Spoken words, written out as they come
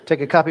Take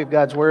a copy of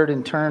God's Word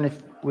and turn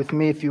with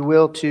me, if you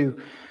will, to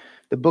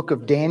the book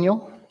of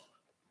Daniel.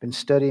 Been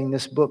studying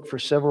this book for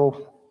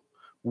several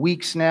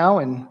weeks now,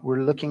 and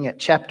we're looking at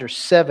chapter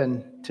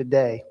 7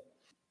 today.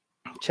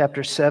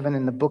 Chapter 7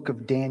 in the book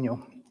of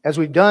Daniel. As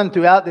we've done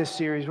throughout this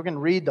series, we're going to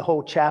read the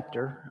whole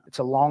chapter. It's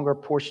a longer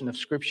portion of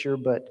Scripture,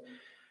 but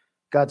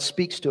God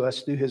speaks to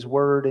us through His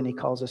Word, and He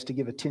calls us to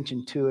give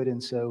attention to it.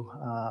 And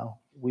so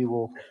we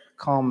will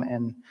come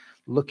and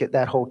look at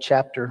that whole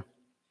chapter,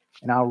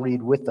 and I'll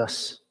read with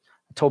us.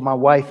 I told my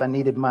wife I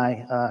needed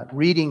my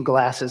reading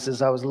glasses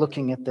as I was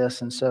looking at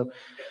this, and so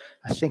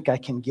I think I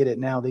can get it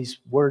now. These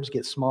words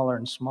get smaller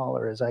and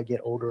smaller as I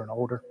get older and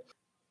older.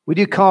 We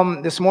do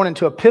come this morning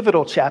to a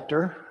pivotal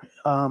chapter,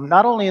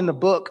 not only in the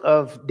book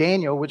of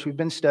Daniel, which we've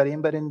been studying,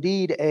 but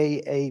indeed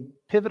a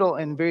pivotal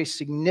and very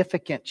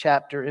significant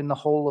chapter in the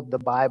whole of the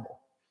Bible.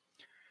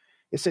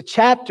 It's a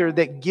chapter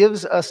that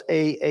gives us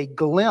a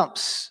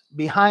glimpse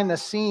behind the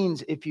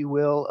scenes, if you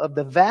will, of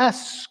the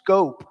vast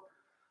scope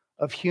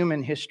of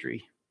human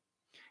history.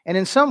 And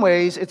in some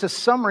ways, it's a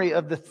summary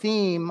of the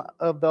theme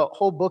of the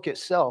whole book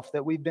itself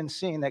that we've been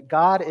seeing, that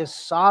God is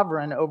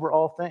sovereign over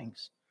all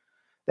things,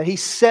 that He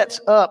sets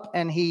up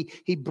and He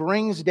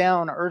brings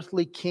down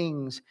earthly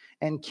kings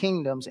and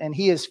kingdoms, and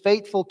He is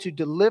faithful to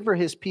deliver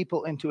His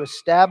people and to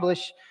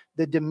establish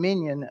the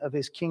dominion of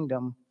His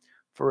kingdom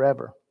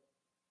forever.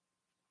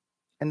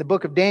 And the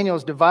book of Daniel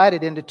is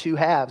divided into two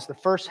halves. The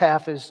first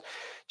half is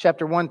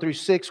chapter 1 through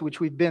 6, which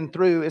we've been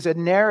through, is a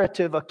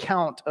narrative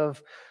account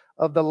of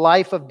the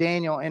life of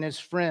Daniel and his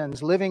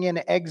friends, living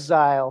in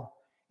exile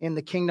in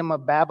the kingdom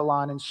of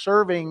Babylon and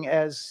serving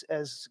as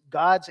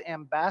God's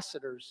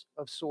ambassadors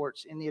of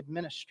sorts in the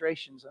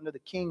administrations under the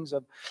kings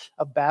of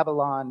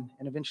Babylon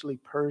and eventually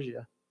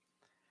Persia.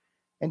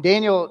 And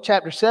Daniel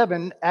chapter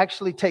 7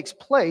 actually takes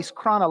place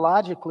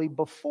chronologically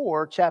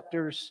before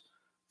chapters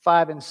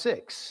 5 and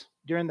 6,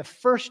 during the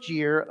first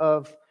year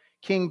of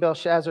King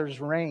Belshazzar's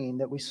reign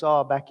that we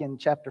saw back in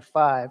chapter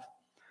 5.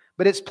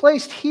 But it's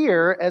placed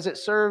here as it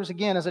serves,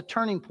 again, as a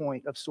turning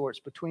point of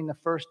sorts between the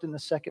first and the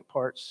second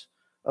parts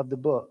of the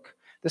book.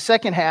 The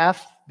second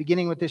half,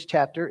 beginning with this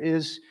chapter,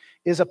 is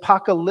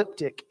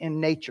apocalyptic in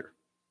nature,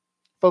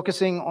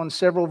 focusing on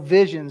several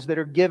visions that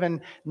are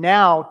given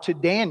now to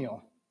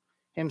Daniel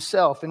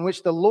himself, in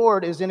which the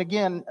Lord is, in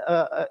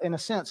a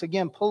sense,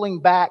 pulling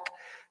back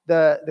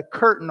the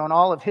curtain on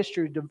all of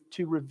history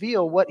to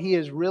reveal what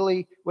is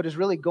really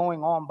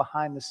going on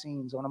behind the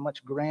scenes on a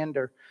much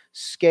grander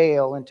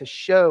scale, and to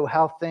show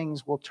how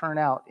things will turn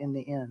out in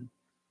the end.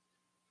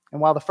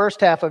 And while the first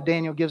half of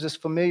Daniel gives us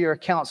familiar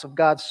accounts of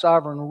God's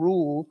sovereign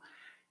rule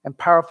and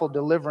powerful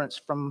deliverance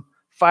from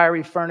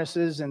fiery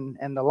furnaces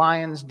and the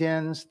lion's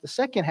dens, the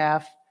second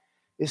half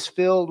is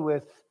filled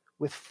with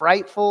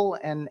frightful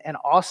and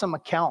awesome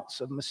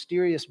accounts of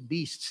mysterious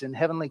beasts in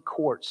heavenly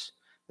courts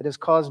that has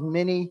caused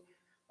many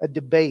a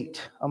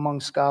debate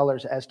among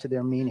scholars as to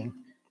their meaning.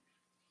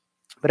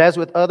 But as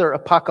with other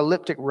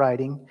apocalyptic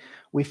writing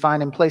we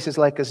find in places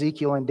like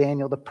Ezekiel and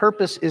Daniel, the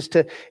purpose is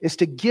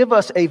to give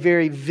us a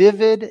very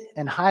vivid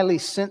and highly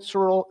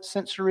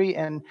sensory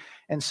and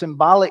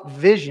symbolic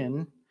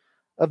vision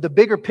of the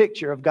bigger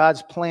picture of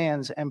God's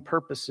plans and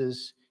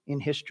purposes in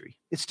history.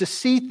 It's to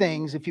see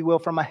things, if you will,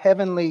 from a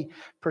heavenly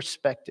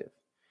perspective,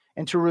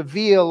 and to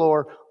reveal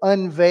or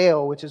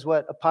unveil, which is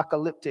what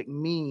apocalyptic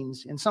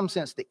means, in some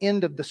sense, the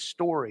end of the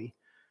story,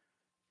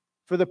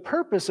 for the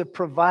purpose of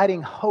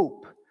providing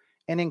hope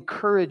and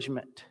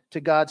encouragement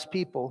to God's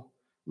people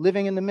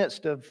living in the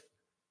midst of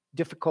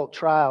difficult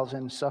trials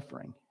and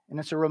suffering. And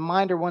it's a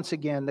reminder once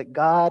again that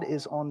God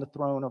is on the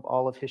throne of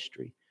all of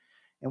history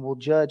and will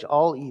judge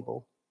all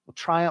evil, will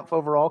triumph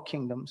over all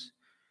kingdoms,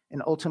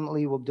 and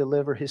ultimately will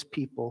deliver His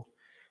people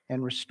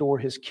and restore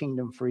His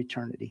kingdom for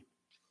eternity.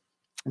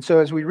 And so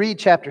as we read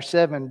chapter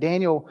 7,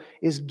 Daniel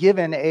is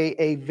given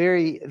a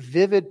very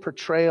vivid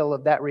portrayal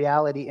of that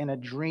reality in a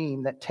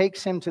dream that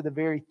takes him to the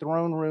very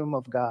throne room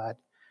of God,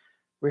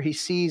 where he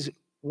sees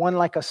one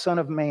like a son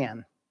of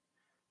man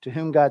to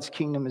whom God's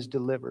kingdom is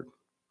delivered.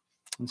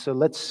 And so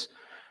let's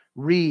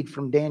read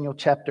from Daniel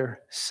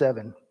chapter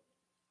 7.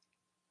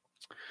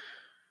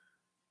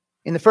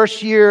 In the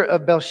first year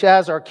of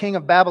Belshazzar, king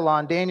of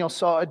Babylon, Daniel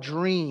saw a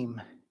dream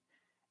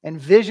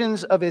and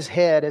visions of his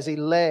head as he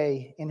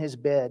lay in his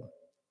bed.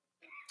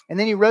 And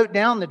then he wrote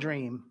down the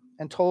dream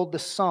and told the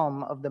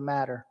sum of the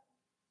matter.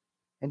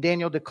 And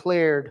Daniel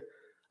declared,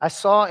 I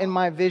saw in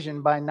my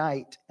vision by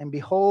night, and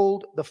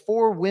behold, the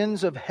four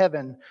winds of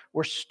heaven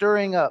were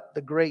stirring up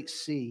the great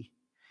sea.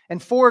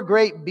 And four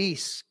great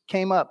beasts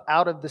came up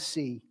out of the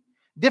sea,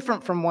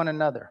 different from one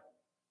another.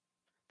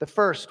 The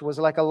first was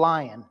like a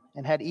lion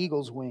and had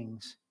eagle's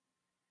wings.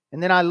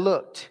 And then I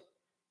looked.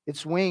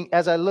 Its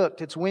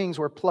wings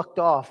were plucked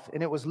off,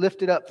 and it was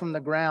lifted up from the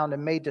ground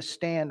and made to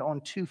stand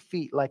on 2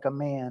 feet like a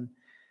man.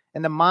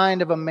 And the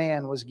mind of a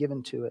man was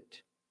given to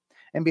it.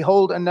 And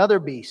behold, another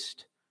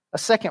beast, a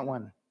second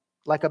one,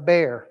 like a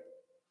bear.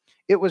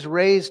 It was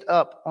raised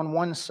up on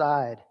one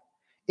side.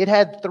 It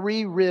had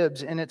 3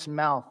 ribs in its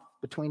mouth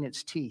between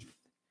its teeth.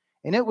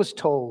 And it was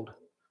told,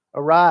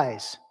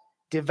 Arise,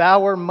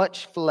 devour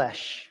much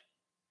flesh.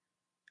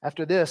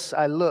 After this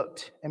I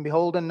looked, and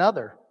behold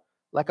another,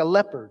 like a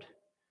leopard,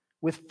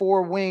 with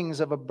 4 wings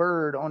of a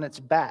bird on its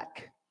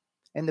back.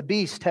 And the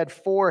beast had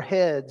 4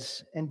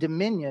 heads, and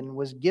dominion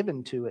was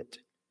given to it.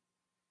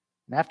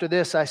 And after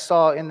this I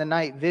saw in the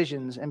night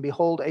visions, and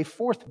behold a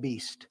 4th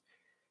beast,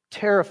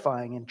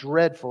 terrifying and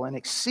dreadful and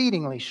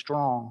exceedingly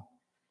strong.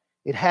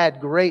 It had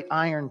great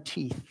iron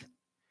teeth.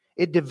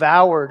 It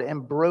devoured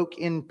and broke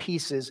in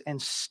pieces and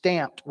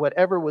stamped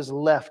whatever was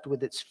left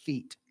with its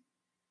feet.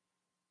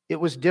 It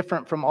was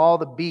different from all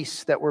the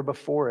beasts that were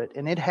before it,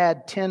 and it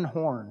had 10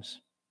 horns.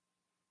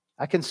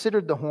 I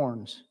considered the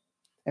horns,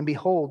 and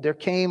behold, there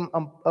came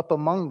up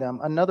among them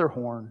another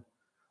horn,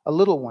 a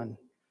little one,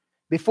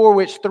 before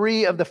which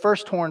 3 of the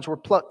first horns were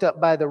plucked up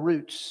by the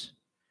roots.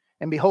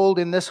 And behold,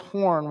 in this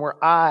horn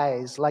were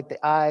eyes like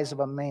the eyes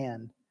of a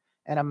man,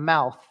 and a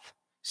mouth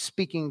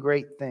speaking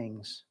great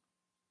things.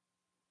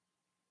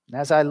 And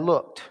as I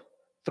looked,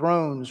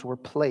 thrones were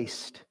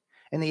placed,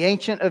 and the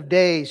Ancient of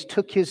Days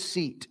took his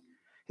seat.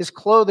 His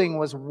clothing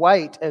was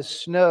white as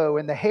snow,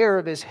 and the hair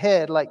of his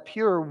head like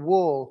pure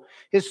wool.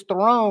 His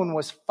throne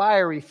was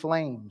fiery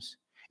flames.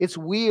 Its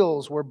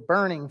wheels were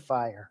burning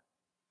fire.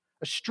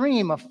 A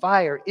stream of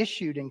fire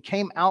issued and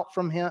came out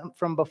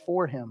from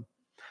before him.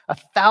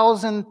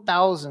 1,000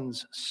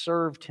 thousands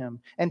served him,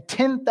 and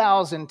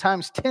 10,000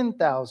 times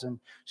 10,000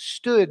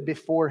 stood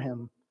before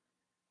him.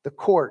 The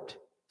court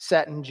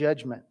sat in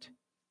judgment,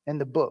 and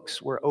the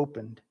books were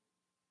opened.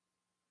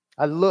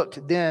 I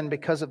looked then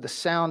because of the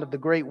sound of the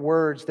great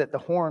words that the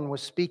horn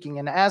was speaking,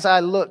 and as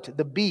I looked,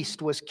 the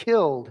beast was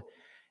killed,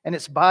 and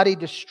its body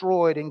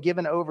destroyed and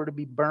given over to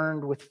be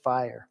burned with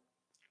fire.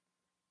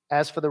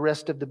 As for the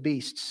rest of the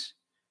beasts,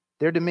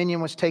 their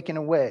dominion was taken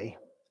away,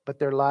 but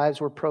their lives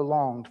were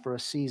prolonged for a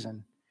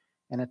season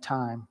and a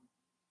time.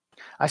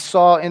 I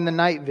saw in the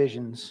night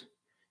visions,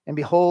 and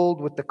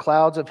behold, with the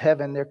clouds of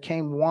heaven there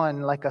came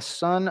one like a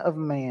son of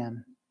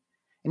man.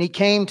 And he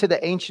came to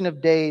the Ancient of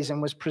Days and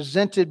was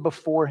presented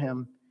before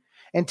him.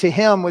 And to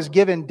him was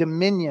given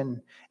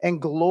dominion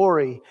and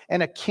glory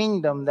and a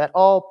kingdom that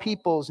all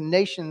peoples,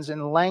 nations,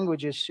 and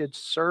languages should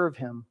serve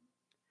him.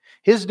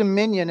 His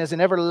dominion is an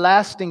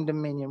everlasting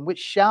dominion which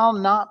shall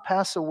not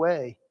pass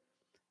away,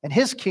 and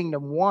his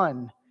kingdom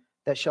one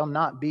that shall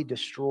not be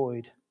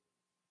destroyed.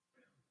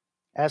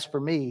 As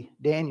for me,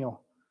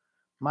 Daniel,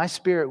 my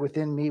spirit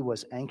within me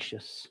was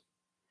anxious,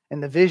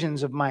 and the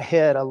visions of my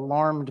head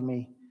alarmed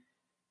me.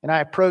 And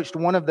I approached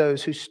one of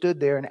those who stood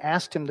there and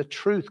asked him the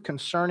truth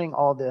concerning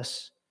all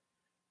this.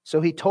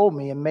 So he told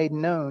me and made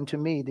known to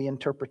me the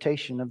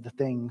interpretation of the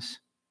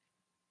things.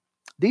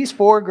 These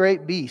 4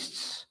 great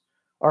beasts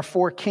are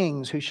 4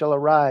 kings who shall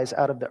arise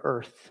out of the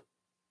earth.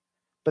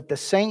 But the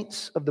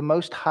saints of the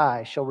Most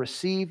High shall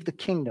receive the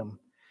kingdom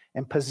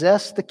and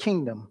possess the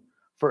kingdom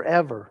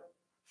forever,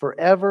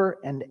 forever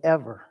and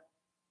ever.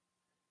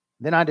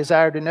 Then I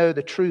desired to know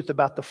the truth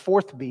about the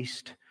 4th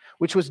beast,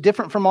 which was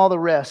different from all the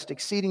rest,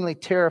 exceedingly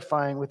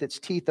terrifying, with its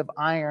teeth of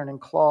iron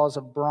and claws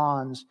of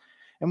bronze,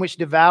 and which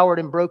devoured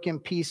and broke in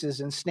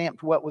pieces and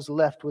stamped what was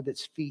left with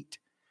its feet.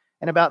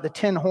 And about the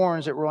 10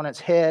 horns that were on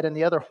its head, and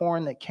the other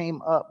horn that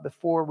came up,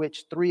 before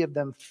which 3 of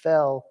them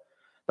fell,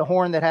 the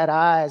horn that had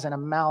eyes and a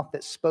mouth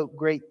that spoke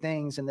great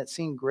things and that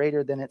seemed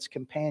greater than its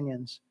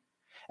companions.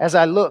 As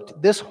I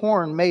looked, this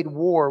horn made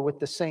war with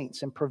the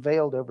saints and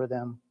prevailed over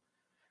them,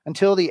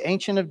 until the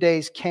Ancient of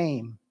Days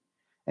came,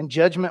 and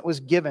judgment was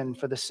given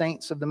for the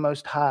saints of the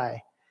Most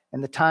High,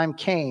 and the time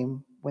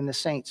came when the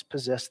saints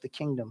possessed the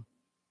kingdom.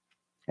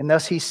 And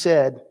thus he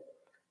said,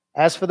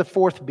 as for the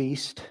 4th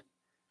beast,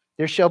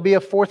 there shall be a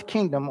 4th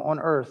kingdom on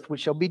earth,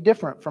 which shall be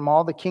different from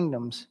all the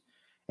kingdoms,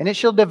 and it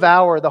shall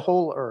devour the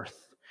whole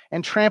earth,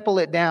 and trample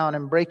it down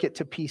and break it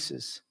to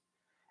pieces.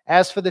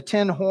 As for the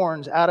 10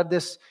 horns, out of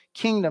this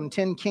kingdom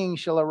 10 kings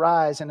shall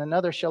arise, and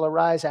another shall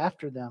arise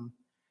after them.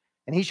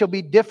 And he shall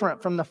be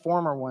different from the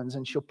former ones,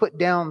 and shall put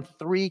down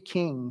 3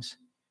 kings.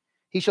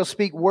 He shall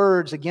speak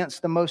words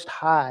against the Most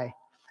High,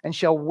 and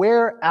shall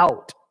wear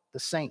out the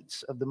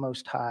saints of the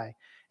Most High,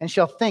 and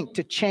shall think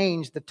to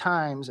change the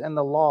times and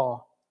the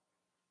law.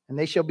 And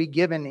they shall be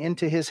given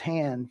into his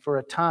hand for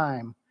a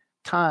time,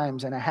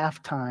 times and a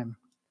half time.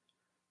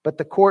 But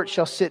the court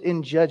shall sit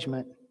in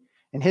judgment,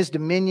 and his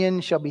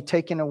dominion shall be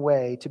taken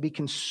away, to be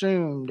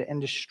consumed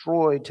and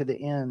destroyed to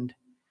the end.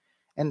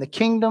 And the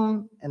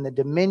kingdom and the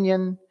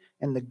dominion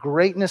and the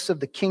greatness of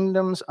the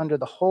kingdoms under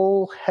the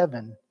whole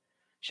heaven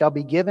shall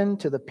be given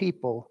to the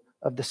people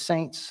of the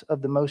saints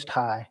of the Most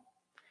High.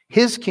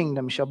 His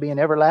kingdom shall be an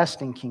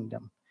everlasting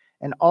kingdom,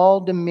 and all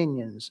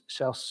dominions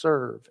shall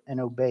serve and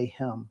obey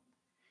him.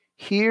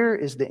 Here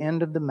is the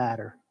end of the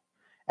matter.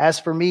 As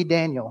for me,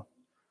 Daniel,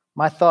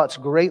 my thoughts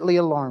greatly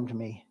alarmed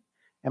me,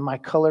 and my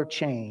color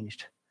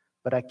changed,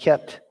 but I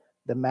kept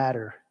the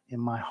matter in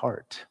my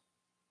heart.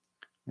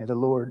 May the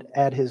Lord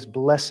add his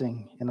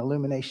blessing and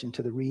illumination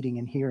to the reading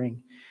and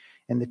hearing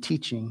and the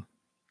teaching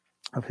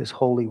of his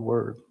holy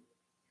word.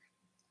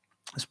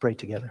 Let's pray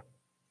together.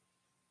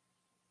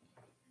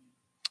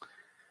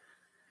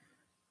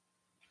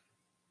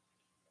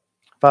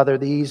 Father,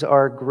 these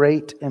are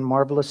great and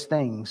marvelous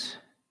things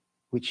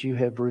which you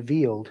have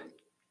revealed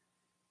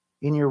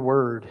in your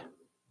word.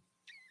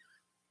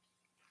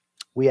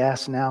 We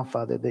ask now,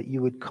 Father, that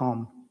you would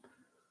come,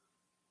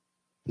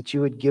 that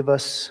you would give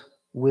us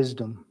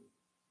wisdom,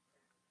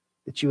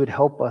 that you would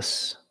help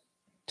us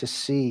to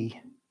see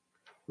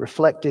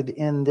reflected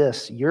in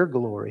this your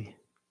glory,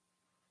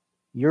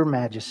 your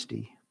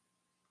majesty,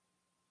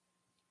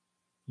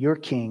 your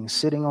King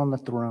sitting on the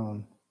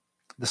throne,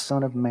 the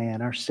Son of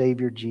Man, our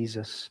Savior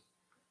Jesus.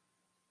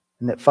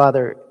 And that,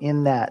 Father,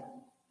 in that,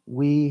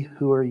 we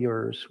who are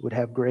yours would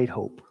have great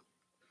hope.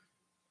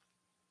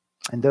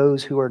 And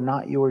those who are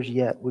not yours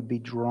yet would be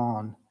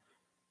drawn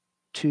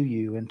to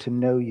you and to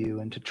know you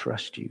and to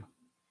trust you.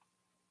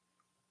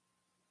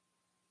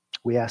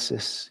 We ask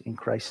this in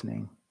Christ's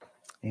name.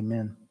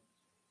 Amen.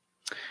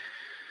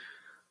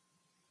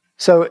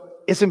 So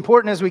it's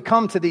important as we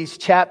come to these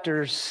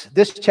chapters,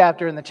 this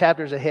chapter and the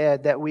chapters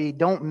ahead, that we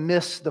don't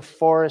miss the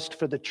forest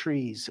for the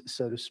trees,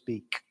 so to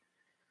speak.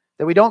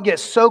 That we don't get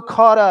so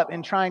caught up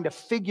in trying to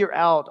figure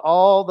out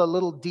all the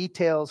little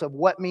details of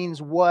what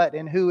means what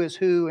and who is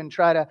who, and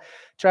try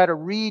to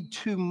read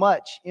too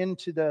much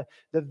into the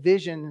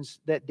visions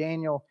that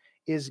Daniel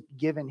is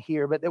given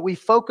here. But that we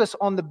focus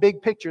on the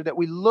big picture, that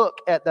we look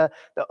at the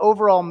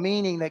overall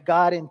meaning that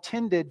God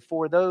intended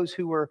for those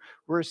who were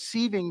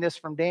receiving this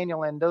from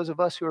Daniel and those of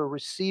us who are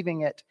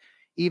receiving it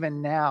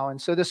even now.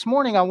 And so this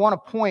morning I want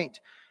to point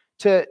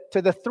to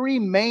the three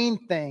main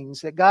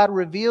things that God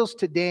reveals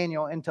to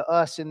Daniel and to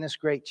us in this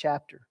great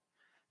chapter,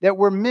 that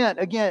were meant,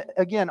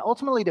 again,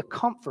 ultimately to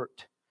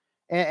comfort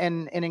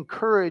and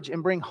encourage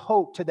and bring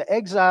hope to the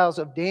exiles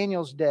of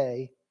Daniel's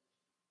day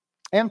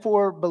and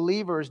for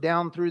believers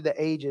down through the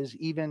ages,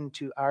 even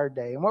to our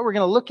day. And what we're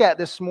going to look at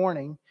this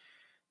morning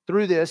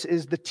through this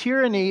is the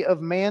tyranny of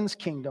man's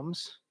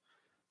kingdoms,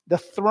 the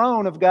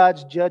throne of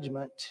God's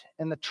judgment,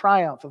 and the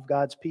triumph of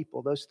God's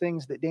people. Those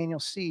things that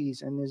Daniel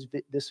sees in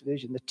this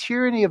vision. The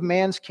tyranny of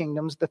man's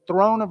kingdoms, the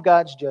throne of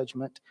God's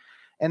judgment,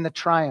 and the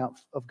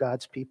triumph of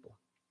God's people.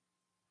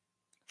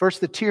 First,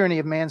 the tyranny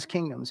of man's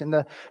kingdoms. In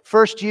the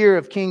first year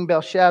of King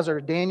Belshazzar,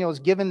 Daniel is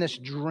given this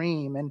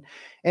dream.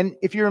 And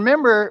if you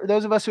remember,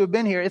 those of us who have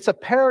been here,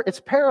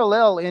 it's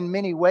parallel in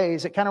many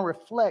ways. It kind of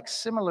reflects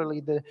similarly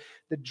the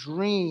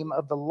dream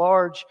of the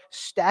large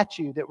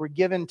statue that were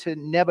given to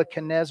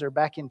Nebuchadnezzar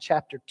back in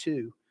chapter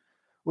 2,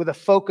 with a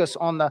focus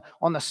on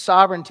the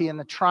sovereignty and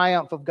the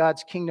triumph of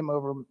God's kingdom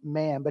over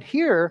man. But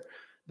here,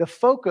 the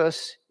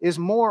focus is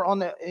more on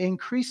the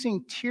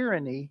increasing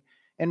tyranny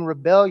and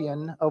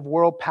rebellion of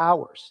world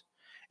powers.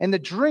 And the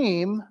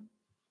dream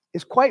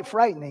is quite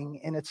frightening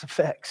in its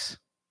effects.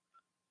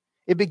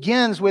 It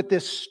begins with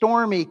this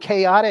stormy,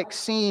 chaotic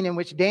scene in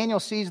which Daniel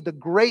sees the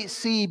great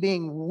sea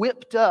being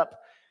whipped up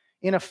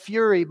in a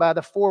fury by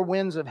the four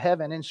winds of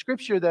heaven. In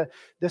Scripture,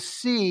 the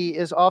sea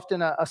is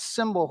often a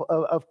symbol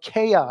of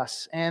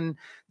chaos and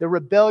the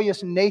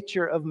rebellious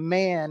nature of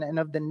man and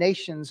of the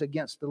nations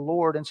against the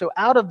Lord. And so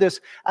out of this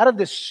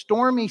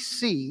stormy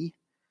sea,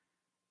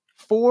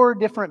 four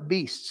different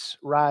beasts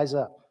rise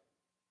up,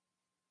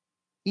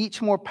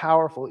 each more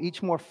powerful,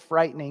 each more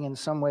frightening in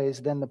some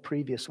ways than the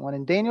previous one.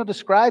 And Daniel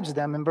describes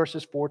them in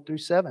verses 4 through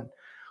 7.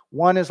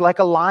 One is like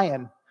a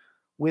lion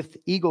with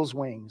eagle's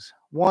wings.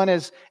 One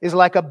is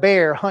like a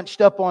bear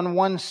hunched up on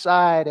one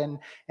side and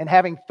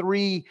having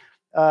three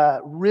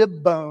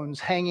rib bones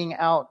hanging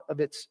out of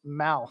its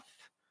mouth.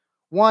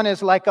 One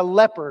is like a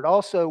leopard,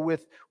 also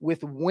with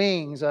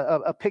wings,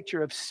 a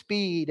picture of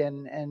speed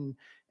and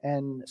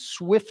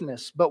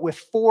swiftness, but with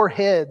four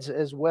heads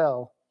as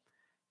well.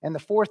 And the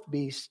fourth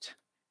beast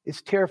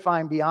is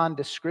terrifying beyond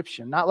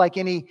description, not like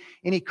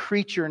any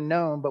creature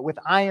known, but with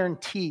iron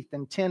teeth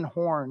and 10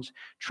 horns,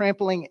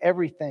 trampling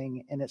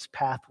everything in its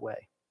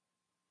pathway.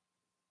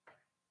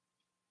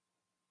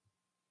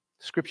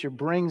 Scripture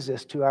brings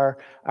this to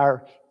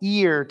our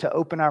ear to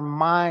open our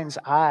mind's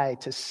eye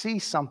to see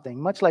something,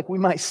 much like we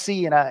might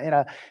see in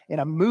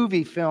a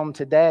movie film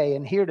today.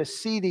 And here to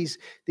see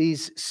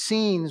these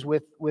scenes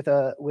with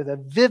a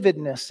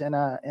vividness and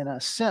a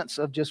sense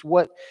of just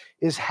what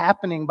is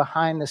happening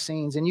behind the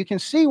scenes. And you can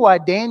see why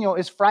Daniel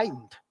is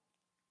frightened.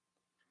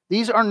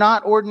 These are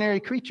not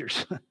ordinary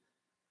creatures,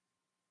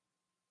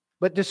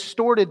 but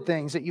distorted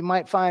things that you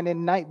might find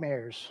in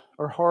nightmares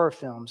or horror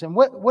films. And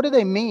what do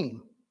they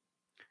mean?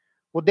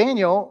 Well,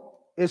 Daniel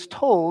is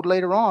told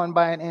later on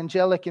by an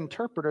angelic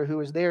interpreter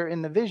who is there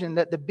in the vision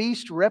that the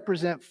beast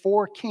represent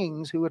four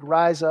kings who would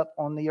rise up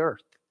on the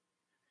earth.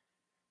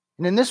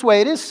 And in this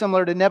way, it is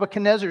similar to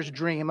Nebuchadnezzar's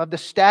dream of the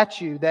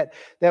statue that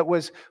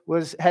was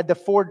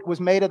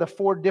made of the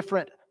four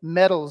different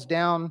metals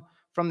down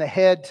from the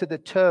head to the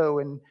toe,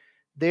 and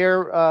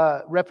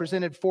there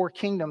represented four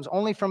kingdoms,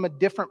 only from a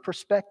different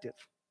perspective.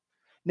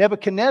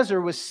 Nebuchadnezzar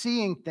was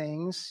seeing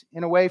things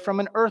in a way from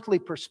an earthly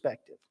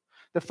perspective.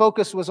 The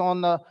focus was on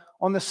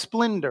the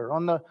splendor,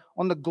 on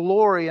the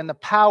glory and the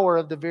power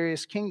of the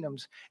various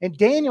kingdoms. And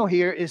Daniel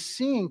here is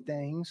seeing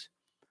things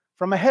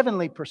from a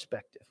heavenly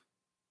perspective.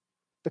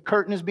 The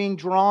curtain is being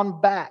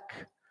drawn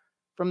back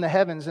from the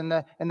heavens. And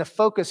the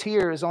focus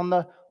here is on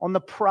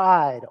the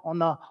pride, on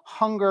the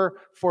hunger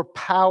for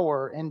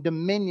power and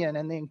dominion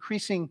and the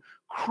increasing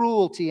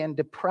cruelty and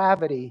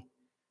depravity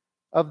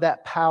of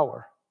that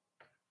power.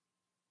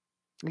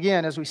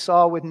 Again, as we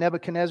saw with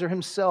Nebuchadnezzar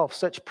himself,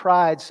 such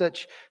pride,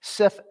 such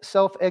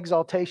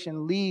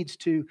self-exaltation leads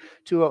to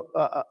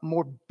a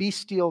more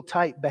bestial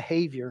type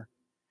behavior.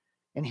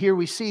 And here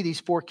we see these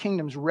four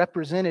kingdoms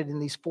represented in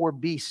these four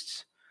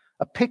beasts,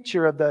 a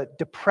picture of the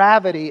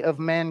depravity of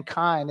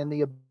mankind and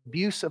the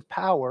abuse of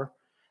power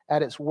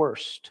at its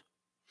worst.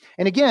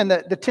 And again,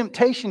 the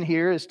temptation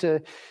here is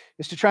to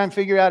try and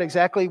figure out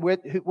exactly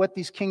what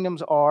these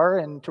kingdoms are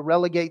and to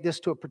relegate this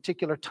to a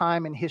particular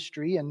time in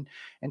history and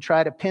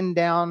try to pin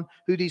down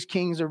who these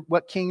kings are,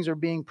 what kings are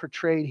being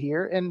portrayed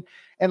here. And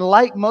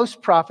like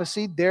most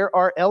prophecy, there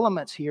are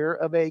elements here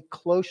of a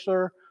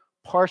closer,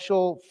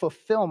 partial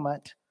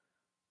fulfillment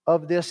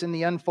of this in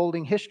the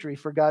unfolding history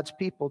for God's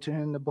people to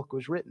whom the book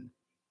was written.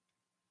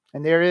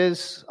 And there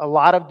is a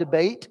lot of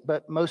debate,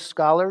 but most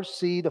scholars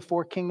see the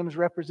four kingdoms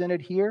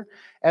represented here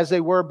as they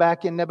were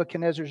back in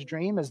Nebuchadnezzar's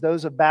dream, as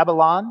those of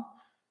Babylon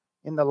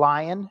in the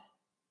lion,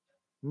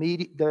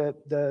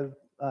 the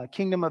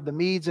kingdom of the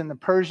Medes and the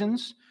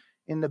Persians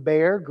in the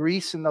bear,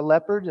 Greece in the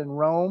leopard, and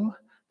Rome,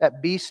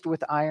 that beast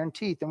with iron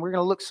teeth. And we're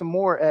going to look some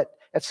more at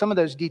some of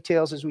those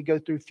details as we go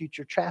through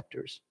future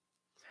chapters.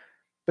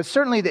 But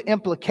certainly the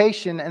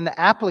implication and the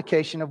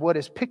application of what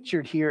is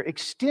pictured here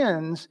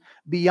extends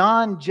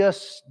beyond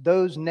just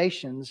those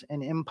nations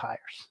and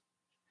empires.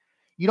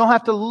 You don't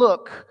have to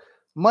look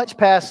much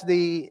past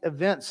the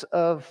events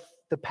of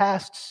the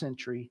past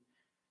century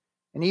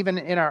and even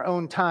in our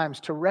own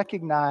times to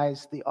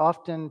recognize the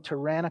often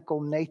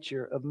tyrannical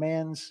nature of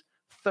man's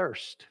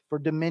thirst for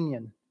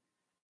dominion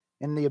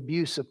and the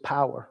abuse of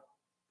power.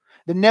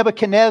 The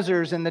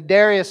Nebuchadnezzars and the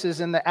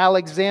Dariuses and the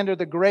Alexander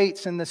the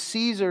Greats and the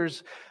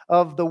Caesars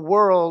of the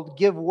world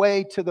give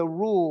way to the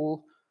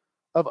rule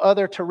of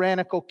other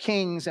tyrannical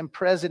kings and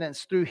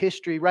presidents through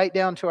history, right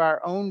down to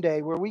our own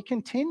day, where we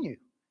continue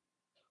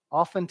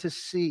often to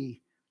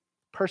see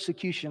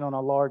persecution on a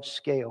large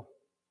scale,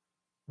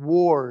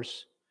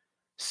 wars,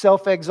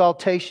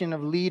 self-exaltation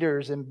of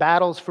leaders and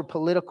battles for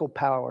political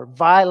power,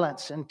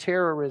 violence and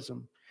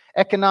terrorism,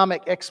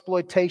 economic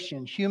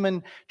exploitation,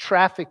 human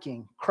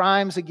trafficking,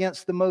 crimes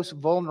against the most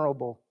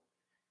vulnerable,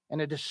 and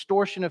a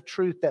distortion of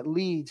truth that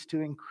leads to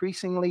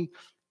increasingly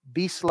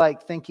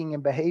beast-like thinking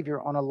and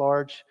behavior on a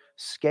large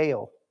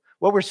scale.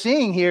 What we're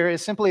seeing here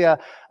is simply a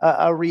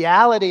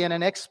reality and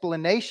an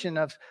explanation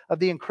of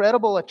the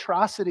incredible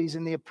atrocities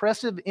and the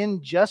oppressive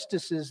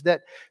injustices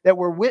that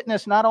were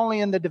witnessed not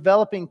only in the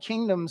developing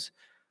kingdoms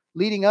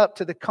leading up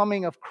to the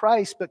coming of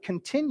Christ, but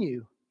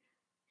continue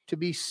to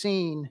be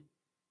seen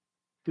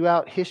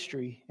throughout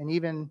history, and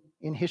even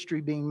in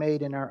history being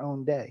made in our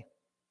own day.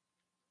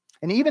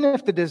 And even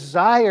if the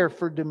desire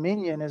for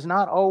dominion is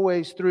not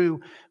always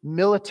through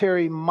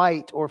military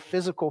might or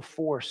physical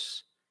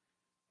force,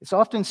 it's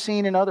often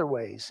seen in other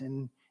ways,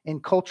 in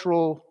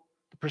the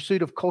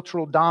pursuit of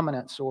cultural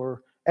dominance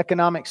or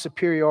economic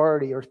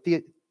superiority or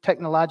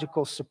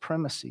technological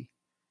supremacy.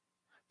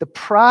 The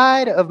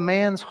pride of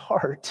man's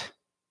heart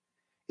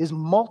is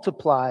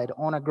multiplied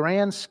on a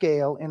grand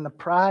scale in the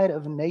pride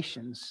of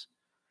nations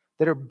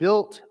that are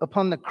built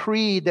upon the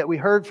creed that we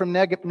heard from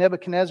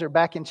Nebuchadnezzar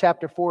back in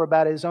chapter 4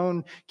 about his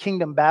own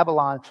kingdom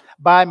Babylon.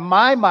 By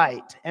my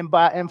might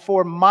and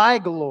for my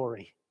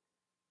glory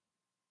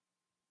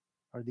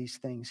are these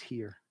things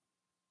here.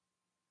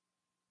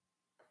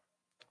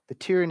 The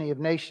tyranny of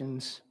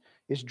nations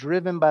is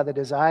driven by the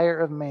desire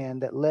of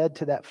man that led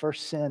to that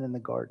first sin in the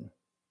garden.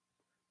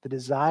 The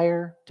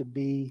desire to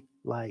be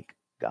like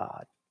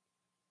God.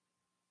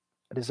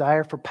 A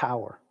desire for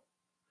power.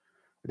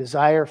 A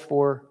desire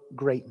for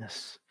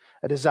greatness,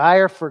 a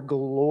desire for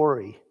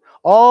glory.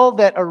 All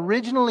that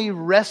originally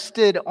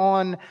rested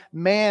on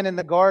man in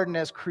the garden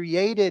as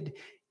created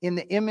in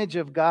the image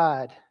of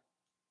God,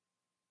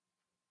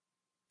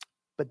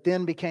 but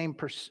then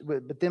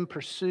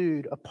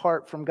pursued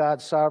apart from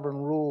God's sovereign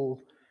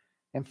rule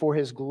and for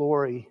His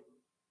glory,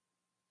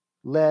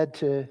 led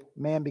to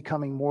man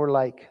becoming more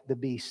like the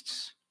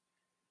beasts.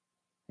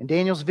 And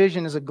Daniel's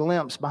vision is a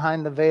glimpse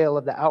behind the veil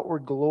of the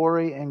outward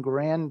glory and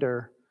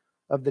grandeur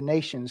of the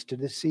nations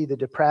to see the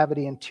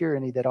depravity and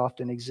tyranny that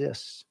often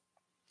exists.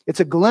 It's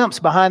a glimpse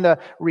behind the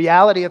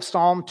reality of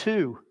Psalm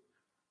 2,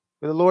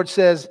 where the Lord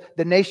says,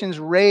 the nations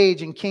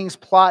rage and kings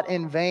plot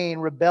in vain,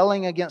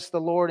 rebelling against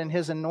the Lord and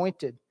His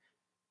anointed.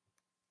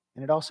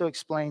 And it also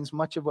explains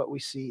much of what we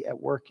see at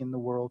work in the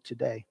world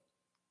today.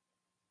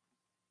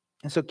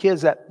 And so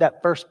kids,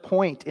 that first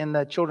point in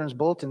the children's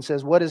bulletin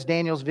says, what does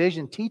Daniel's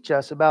vision teach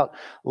us about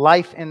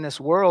life in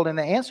this world? And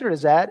the answer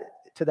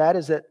to that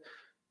is that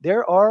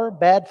there are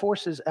bad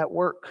forces at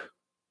work.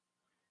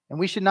 And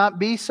we should not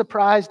be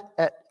surprised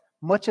at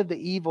much of the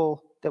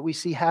evil that we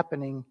see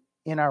happening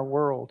in our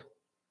world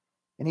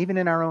and even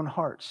in our own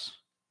hearts.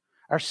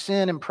 Our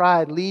sin and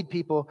pride lead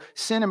people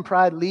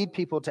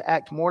to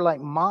act more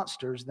like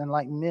monsters than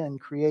like men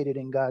created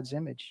in God's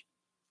image.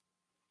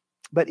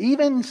 But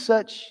even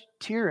such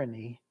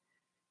tyranny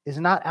is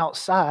not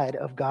outside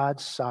of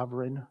God's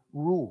sovereign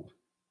rule.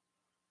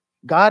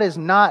 God is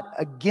not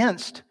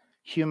against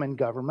human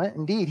government.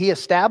 Indeed, He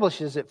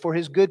establishes it for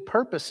His good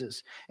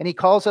purposes, and He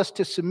calls us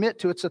to submit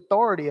to its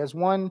authority as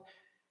one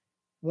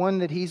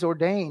that He's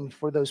ordained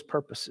for those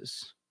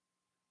purposes.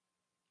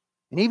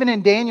 And even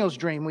in Daniel's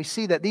dream, we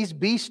see that these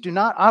beasts do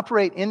not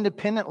operate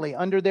independently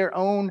under their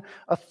own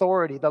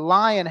authority. The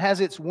lion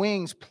has its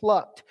wings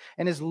plucked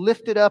and is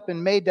lifted up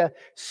and made to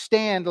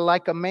stand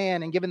like a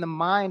man and given the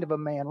mind of a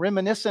man,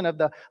 reminiscent of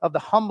the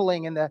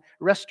humbling and the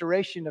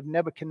restoration of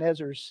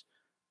Nebuchadnezzar's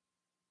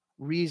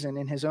reason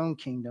in his own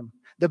kingdom.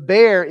 The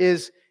bear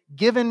is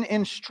given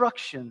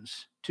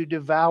instructions to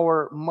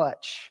devour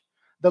much.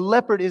 The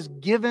leopard is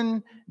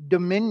given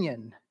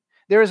dominion.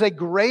 There is a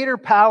greater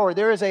power,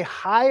 there is a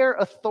higher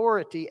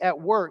authority at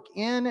work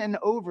in and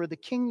over the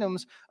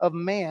kingdoms of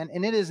man,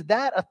 and it is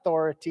that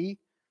authority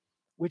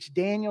which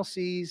Daniel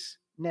sees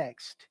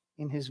next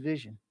in his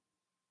vision.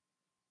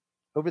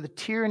 Over the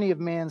tyranny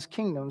of man's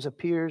kingdoms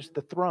appears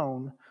the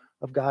throne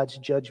of God's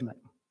judgment.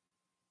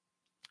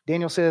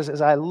 Daniel says,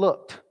 as I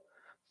looked,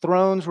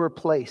 thrones were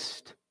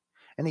placed,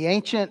 and the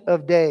Ancient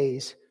of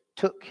Days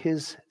took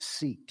his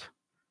seat.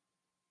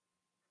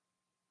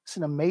 It's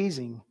an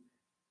amazing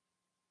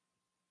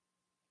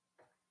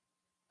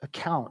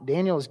account.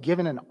 Daniel is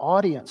given an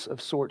audience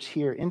of sorts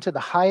here into the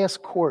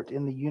highest court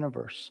in the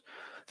universe.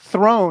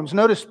 Thrones,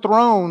 notice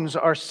thrones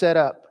are set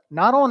up,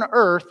 not on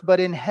earth, but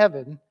in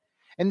heaven.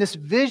 And this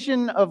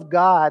vision of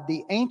God,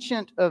 the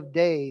Ancient of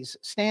Days,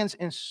 stands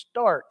in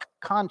stark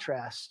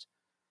contrast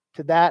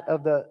to that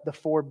of the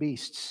four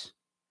beasts.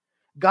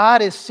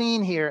 God is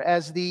seen here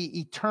as the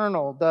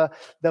eternal,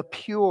 the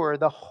pure,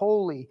 the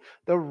holy,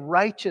 the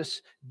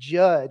righteous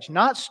judge,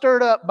 not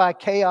stirred up by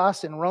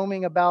chaos and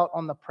roaming about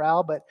on the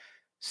prowl, but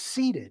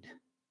seated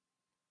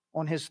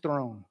on His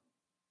throne,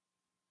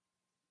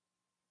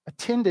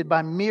 attended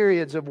by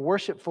myriads of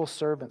worshipful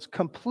servants,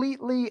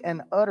 completely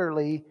and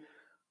utterly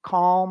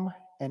calm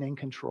and in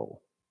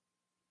control.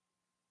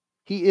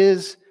 He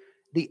is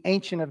the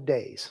Ancient of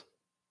Days,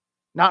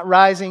 not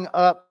rising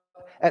up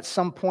at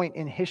some point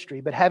in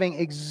history, but having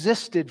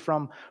existed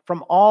from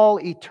all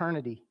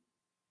eternity.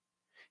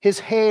 His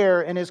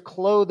hair and His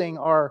clothing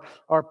are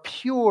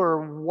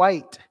pure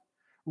white,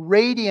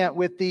 radiant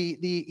with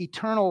the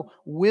eternal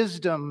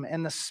wisdom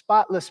and the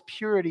spotless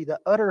purity, the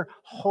utter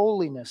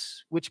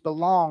holiness which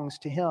belongs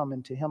to Him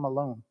and to Him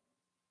alone.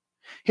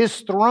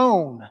 His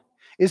throne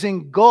is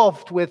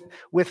engulfed with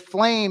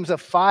flames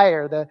of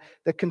fire,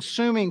 the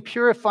consuming,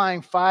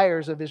 purifying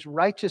fires of His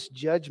righteous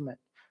judgment,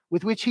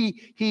 with which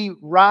he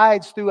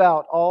rides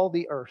throughout all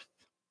the earth.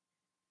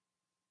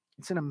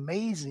 It's an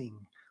amazing,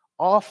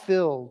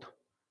 awe-filled,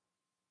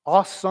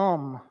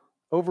 awesome,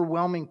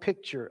 overwhelming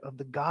picture of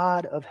the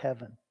God of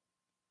heaven.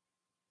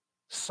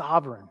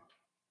 Sovereign,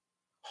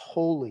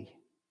 holy,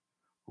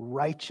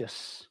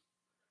 righteous,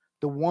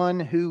 the one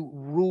who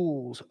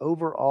rules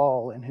over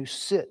all and who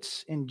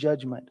sits in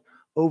judgment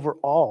over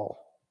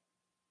all.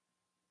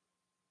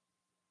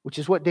 Which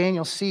is what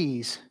Daniel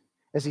sees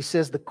as he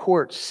says the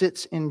court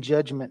sits in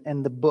judgment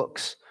and the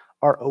books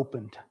are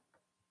opened.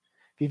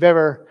 If you've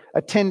ever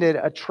attended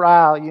a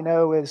trial, you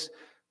know, as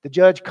the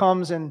judge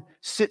comes and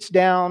sits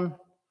down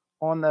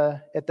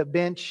at the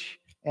bench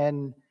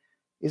and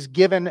is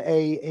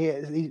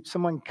given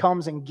someone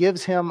comes and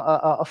gives him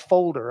a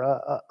folder,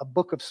 a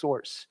book of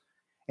sorts.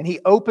 And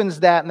he opens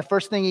that, and the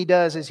first thing he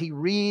does is he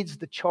reads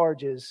the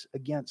charges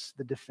against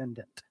the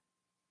defendant.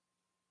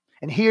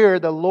 And here,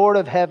 the Lord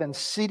of heaven,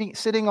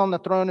 sitting on the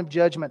throne of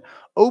judgment,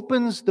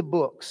 opens the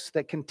books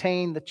that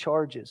contain the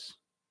charges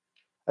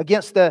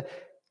against not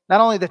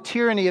only the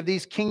tyranny of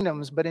these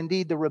kingdoms, but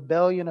indeed the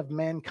rebellion of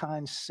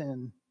mankind's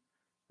sin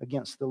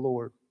against the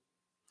Lord.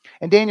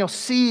 And Daniel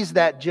sees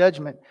that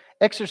judgment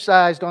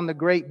exercised on the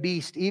great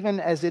beast, even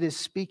as it is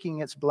speaking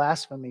its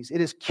blasphemies.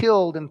 It is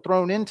killed and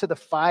thrown into the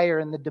fire,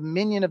 and the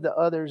dominion of the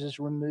others is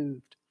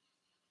removed.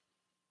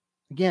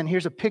 Again,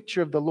 here's a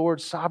picture of the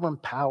Lord's sovereign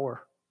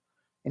power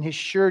and His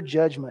sure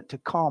judgment to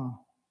come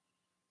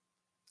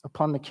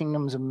upon the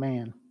kingdoms of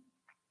man.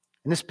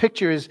 And this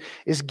picture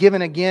is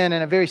given again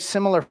in a very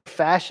similar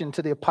fashion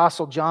to the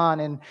Apostle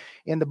John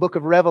in the book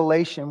of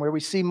Revelation, where we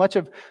see much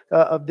of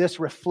this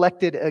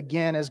reflected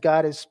again as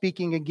God is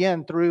speaking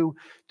again through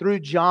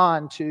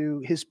John to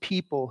His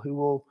people who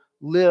will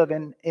live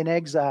in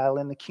exile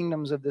in the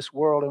kingdoms of this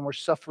world and were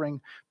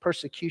suffering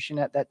persecution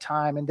at that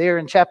time. And there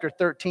in chapter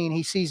 13,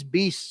 he sees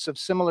beasts of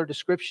similar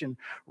description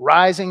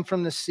rising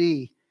from the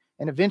sea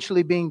and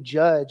eventually being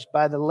judged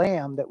by the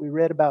Lamb that we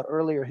read about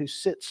earlier, who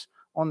sits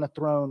on the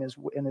throne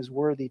and is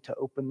worthy to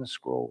open the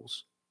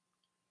scrolls.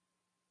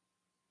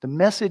 The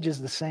message is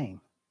the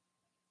same.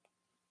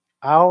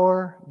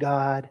 Our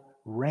God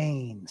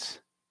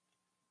reigns.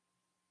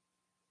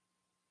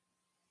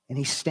 And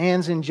He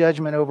stands in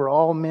judgment over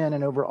all men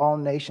and over all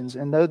nations.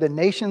 And though the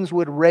nations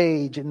would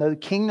rage and though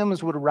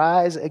kingdoms would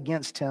rise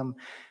against Him,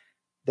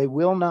 they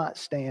will not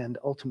stand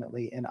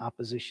ultimately in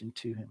opposition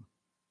to Him,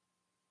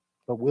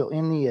 but will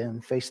in the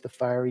end face the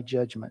fiery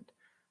judgment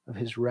of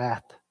his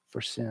wrath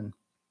for sin.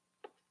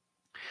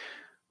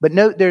 But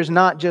note, there's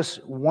not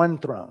just one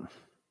throne,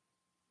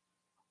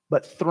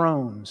 but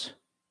thrones.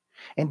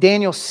 And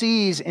Daniel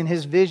sees in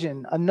his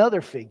vision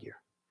another figure,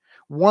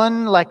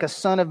 one like a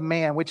son of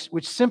man, which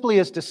simply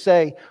is to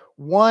say,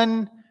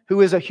 one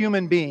who is a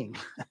human being.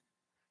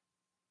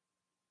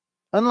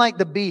 Unlike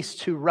the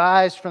beasts who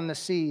rise from the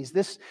seas,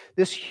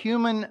 this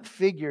human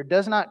figure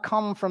does not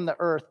come from the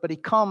earth, but he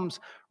comes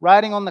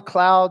riding on the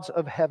clouds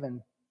of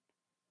heaven.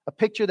 A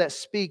picture that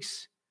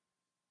speaks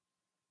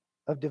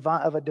of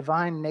a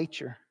divine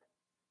nature,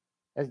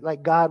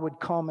 like God would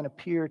come and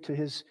appear to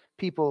his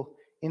people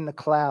in the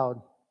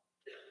cloud.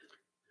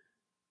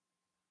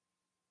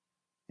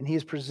 And he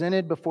is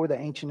presented before the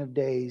Ancient of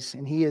Days,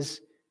 and he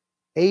is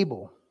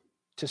able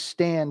to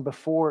stand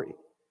before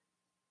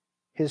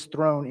his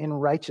throne in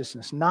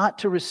righteousness, not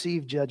to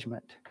receive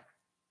judgment,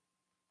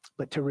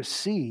 but to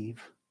receive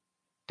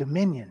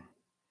dominion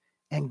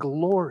and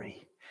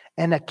glory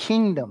and a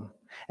kingdom,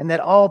 and that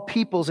all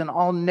peoples and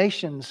all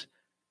nations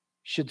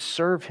should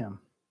serve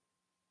him.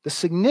 The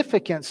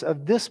significance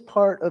of this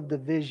part of the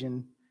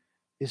vision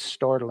is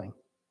startling.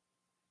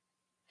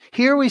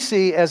 Here we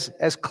see as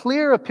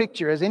clear a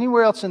picture as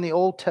anywhere else in the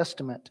Old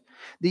Testament,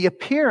 the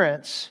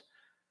appearance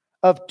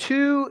of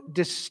two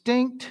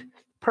distinct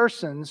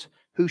persons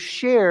who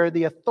share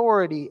the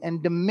authority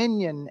and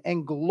dominion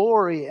and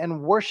glory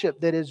and worship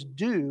that is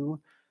due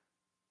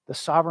the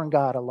sovereign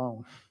God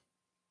alone.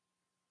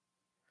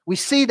 We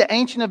see the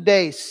Ancient of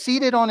Days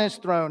seated on his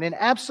throne in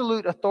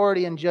absolute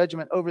authority and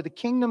judgment over the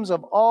kingdoms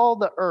of all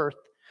the earth.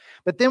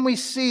 But then we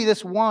see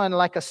this one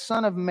like a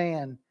son of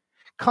man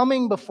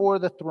coming before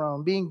the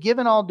throne, being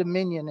given all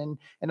dominion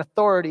and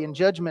authority and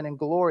judgment and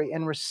glory,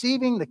 and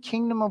receiving the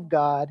kingdom of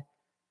God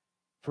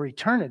for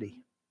eternity.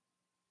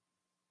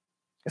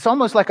 It's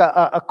almost like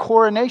a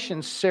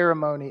coronation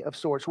ceremony of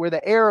sorts, where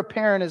the heir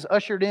apparent is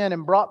ushered in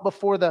and brought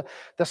before the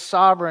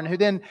sovereign, who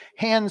then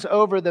hands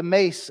over the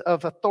mace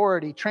of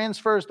authority,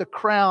 transfers the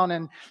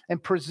crown,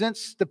 and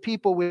presents the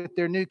people with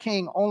their new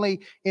king.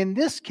 Only in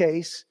this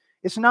case,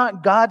 it's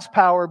not God's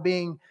power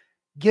being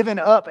given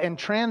up and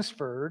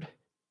transferred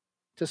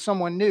to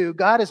someone new.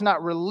 God is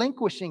not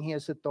relinquishing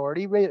his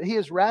authority. He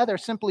is rather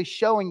simply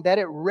showing that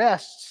it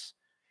rests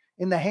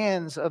in the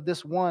hands of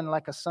this one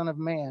like a son of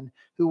man,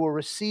 who will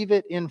receive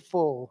it in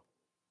full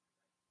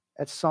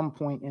at some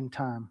point in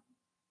time.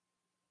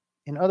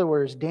 In other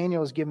words,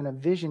 Daniel is given a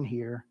vision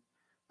here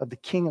of the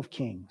King of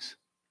Kings,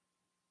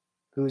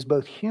 who is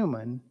both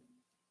human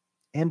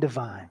and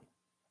divine.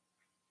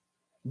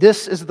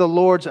 This is the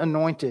Lord's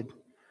anointed,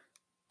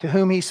 to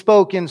whom he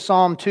spoke in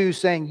Psalm 2,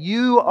 saying,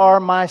 "You are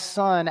my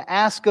son,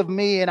 ask of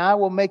me, and I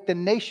will make the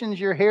nations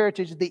your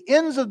heritage, the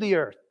ends of the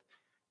earth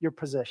your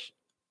possession."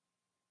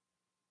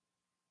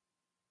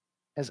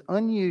 As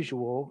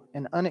unusual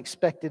and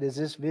unexpected as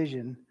this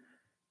vision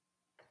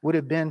would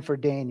have been for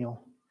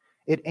Daniel,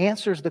 it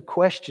answers the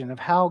question of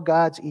how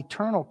God's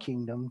eternal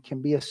kingdom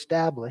can be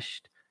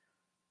established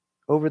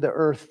over the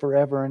earth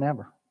forever and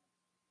ever.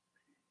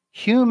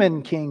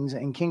 Human kings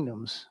and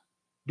kingdoms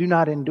do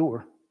not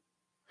endure.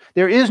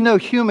 There is no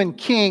human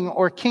king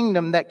or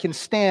kingdom that can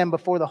stand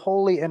before the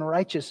holy and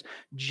righteous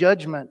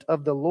judgment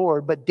of the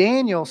Lord. But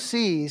Daniel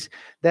sees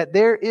that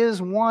there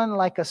is one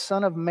like a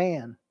son of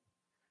man,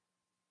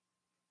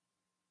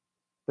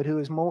 but who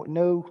is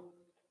no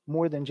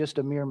more than just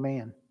a mere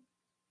man.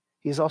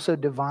 He is also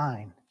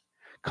divine,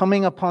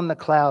 coming upon the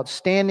clouds,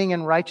 standing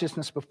in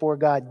righteousness before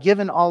God,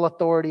 given all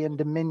authority and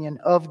dominion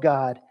of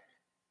God.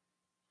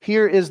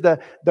 Here is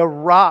the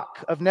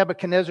rock of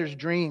Nebuchadnezzar's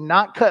dream,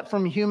 not cut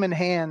from human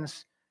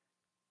hands,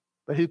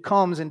 but who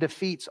comes and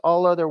defeats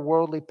all other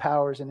worldly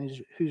powers,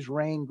 and whose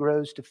reign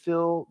grows to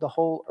fill the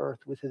whole earth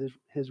with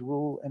his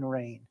rule and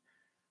reign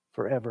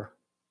forever.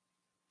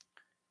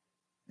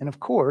 And of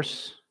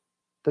course,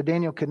 though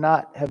Daniel could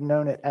not have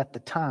known it at the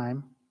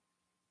time,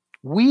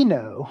 we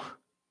know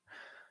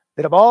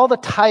that of all the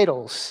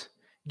titles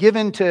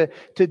given to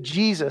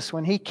Jesus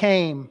when he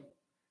came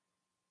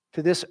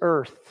to this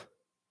earth,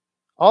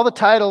 all the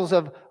titles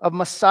of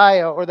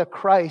Messiah or the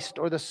Christ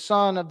or the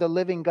Son of the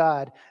living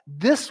God,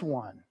 this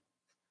one,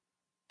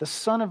 the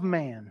Son of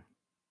Man,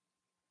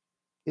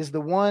 is the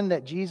one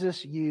that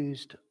Jesus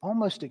used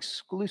almost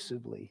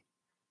exclusively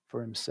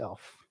for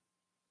himself.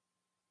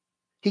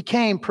 He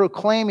came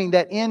proclaiming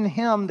that in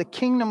him the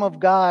kingdom of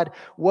God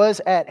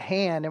was at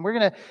hand. And we're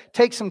going to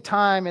take some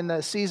time in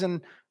the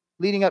season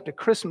leading up to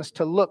Christmas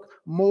to look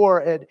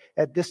more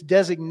at this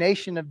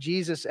designation of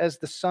Jesus as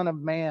the Son of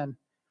Man.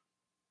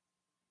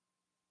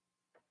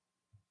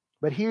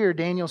 But here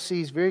Daniel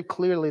sees very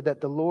clearly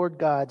that the Lord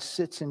God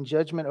sits in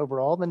judgment over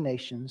all the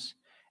nations,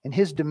 and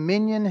his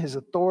dominion, his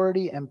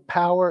authority and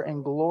power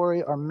and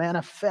glory are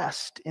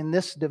manifest in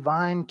this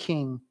divine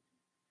King,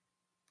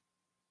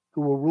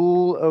 who will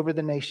rule over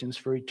the nations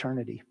for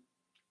eternity.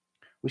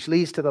 Which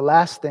leads to the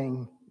last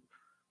thing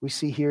we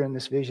see here in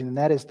this vision, and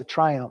that is the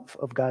triumph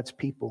of God's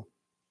people.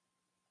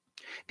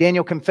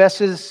 Daniel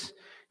confesses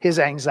his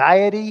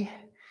anxiety,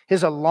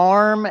 his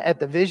alarm at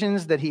the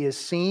visions that he has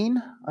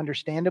seen,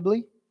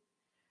 understandably.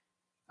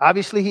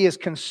 Obviously, he is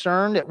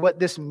concerned at what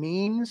this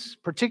means,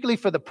 particularly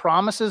for the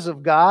promises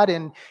of God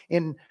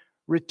in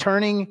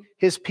returning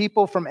his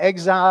people from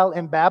exile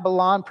in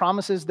Babylon,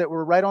 promises that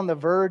were right on the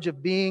verge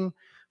of being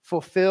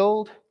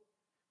fulfilled,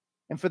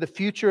 and for the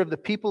future of the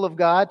people of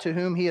God to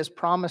whom he has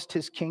promised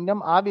his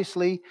kingdom.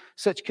 Obviously,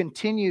 such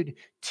continued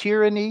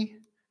tyranny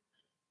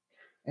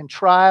and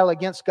trial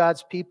against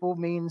God's people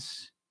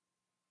means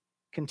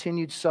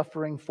continued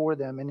suffering for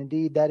them, and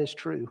indeed that is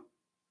true.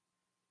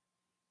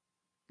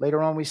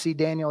 Later on, we see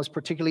Daniel is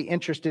particularly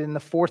interested in the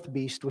fourth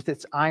beast with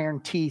its iron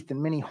teeth and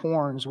many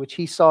horns, which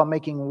he saw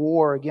making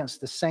war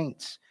against the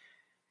saints.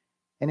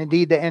 And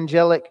indeed, the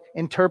angelic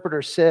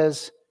interpreter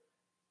says,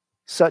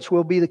 such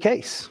will be the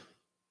case.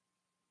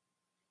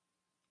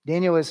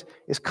 Daniel is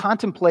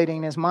contemplating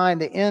in his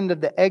mind the end of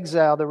the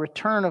exile, the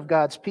return of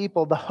God's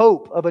people, the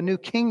hope of a new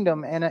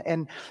kingdom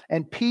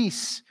and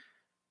peace.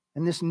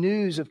 And this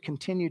news of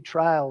continued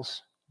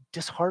trials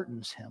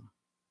disheartens him.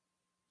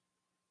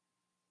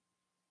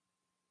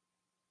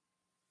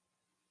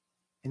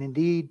 And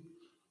indeed,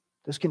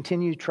 those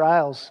continued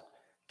trials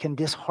can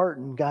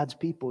dishearten God's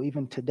people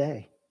even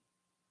today.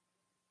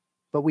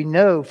 But we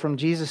know from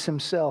Jesus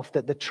himself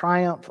that the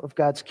triumph of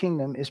God's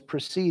kingdom is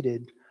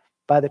preceded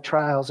by the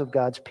trials of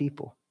God's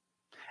people.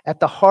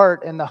 At the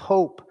heart and the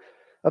hope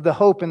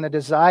and the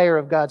desire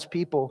of God's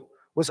people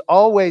was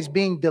always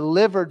being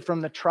delivered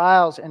from the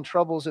trials and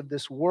troubles of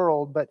this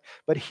world.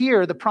 But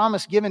here, the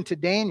promise given to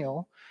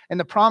Daniel and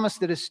the promise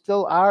that is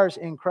still ours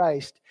in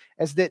Christ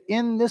is that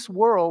in this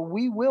world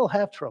we will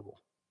have trouble.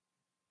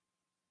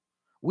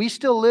 We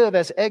still live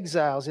as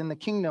exiles in the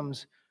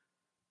kingdoms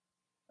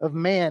of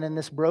man in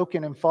this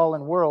broken and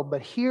fallen world.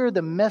 But here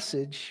the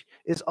message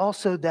is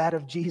also that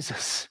of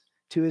Jesus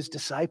to his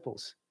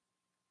disciples.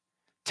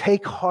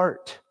 Take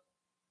heart.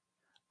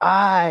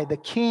 I, the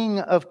King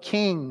of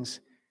Kings,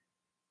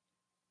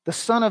 the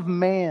Son of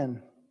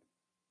Man,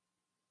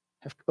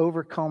 have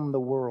overcome the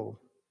world.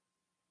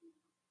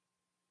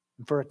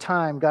 And for a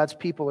time, God's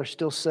people are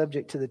still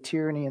subject to the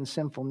tyranny and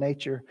sinful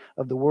nature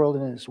of the world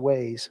and its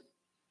ways.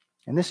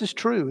 And this is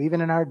true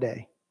even in our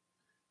day.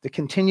 The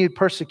continued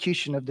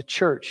persecution of the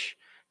church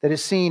that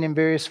is seen in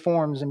various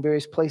forms in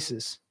various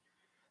places.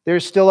 There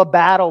is still a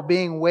battle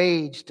being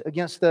waged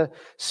against the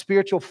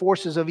spiritual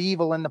forces of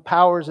evil and the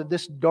powers of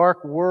this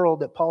dark world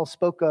that Paul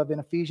spoke of in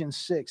Ephesians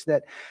 6,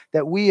 that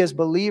we as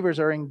believers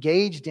are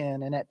engaged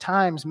in and at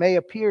times may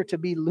appear to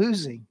be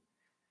losing.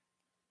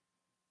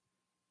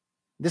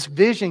 This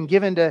vision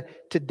given to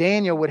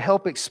Daniel would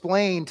help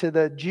explain to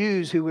the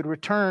Jews who would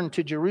return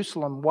to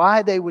Jerusalem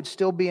why they would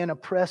still be an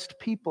oppressed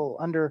people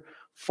under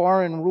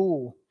foreign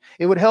rule.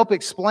 It would help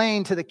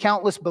explain to the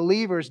countless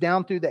believers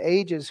down through the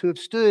ages who have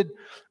stood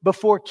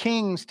before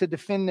kings to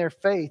defend their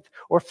faith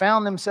or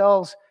found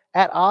themselves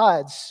at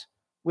odds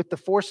with the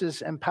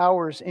forces and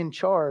powers in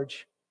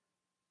charge,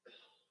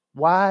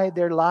 why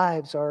their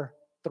lives are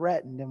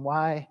threatened and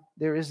why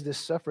there is this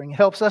suffering. It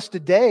helps us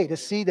today to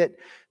see that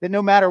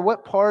no matter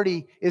what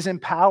party is in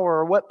power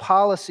or what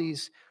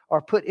policies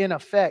are put in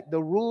effect,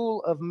 the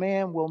rule of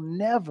man will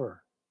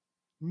never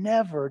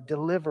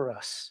deliver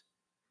us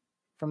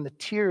from the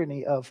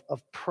tyranny of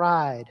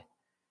pride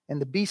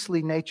and the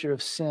beastly nature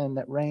of sin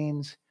that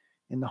reigns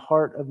in the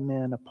heart of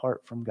men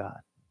apart from God.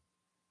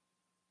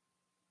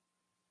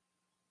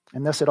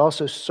 And thus it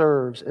also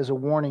serves as a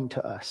warning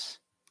to us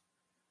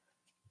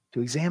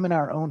to examine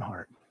our own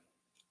heart,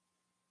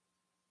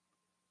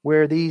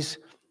 where these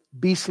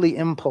beastly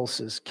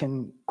impulses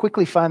can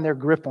quickly find their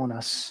grip on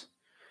us,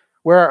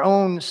 where our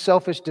own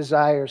selfish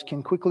desires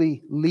can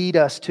quickly lead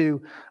us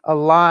to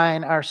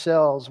align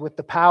ourselves with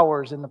the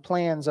powers and the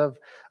plans of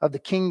the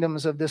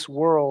kingdoms of this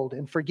world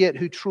and forget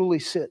who truly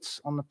sits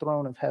on the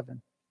throne of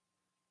heaven.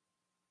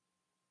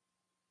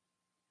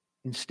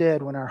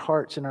 Instead, when our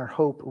hearts and our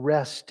hope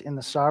rest in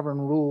the sovereign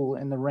rule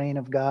and the reign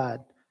of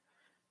God,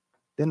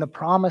 then the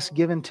promise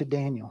given to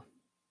Daniel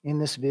in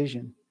this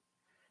vision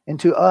and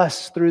to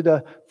us through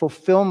the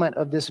fulfillment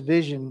of this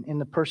vision in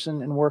the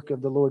person and work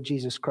of the Lord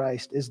Jesus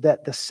Christ is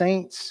that the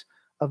saints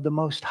of the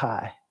Most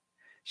High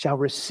shall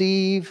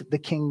receive the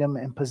kingdom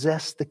and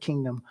possess the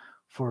kingdom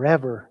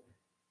forever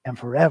and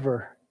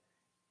forever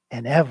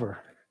and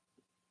ever.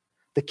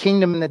 The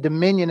kingdom and the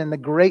dominion and the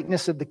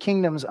greatness of the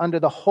kingdoms under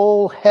the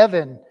whole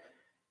heaven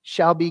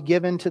shall be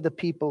given to the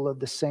people of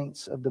the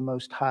saints of the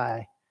Most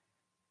High,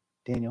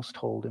 Daniel's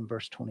told in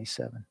verse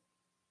 27.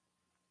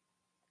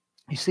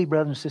 You see,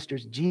 brothers and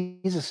sisters,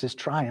 Jesus'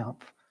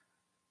 triumph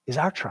is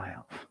our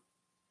triumph.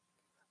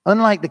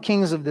 Unlike the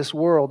kings of this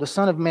world, the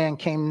Son of Man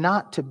came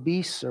not to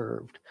be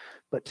served,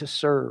 but to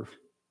serve,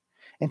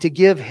 and to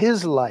give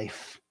his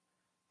life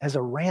as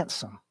a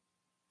ransom,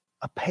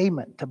 a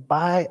payment to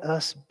buy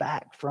us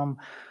back from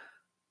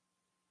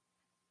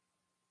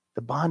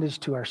the bondage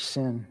to our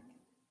sin.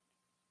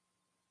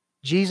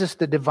 Jesus,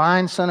 the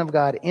divine Son of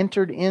God,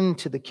 entered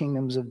into the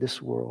kingdoms of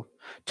this world,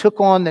 took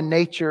on the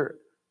nature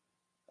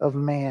of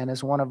man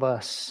as one of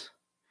us.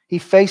 He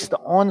faced the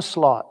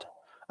onslaught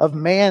of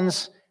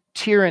man's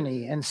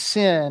tyranny and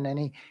sin,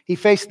 and he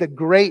faced the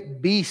great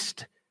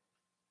beast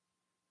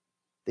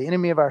the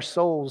enemy of our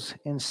souls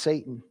in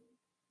Satan,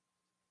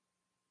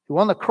 who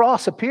on the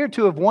cross appeared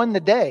to have won the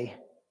day,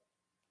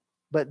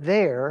 but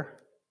there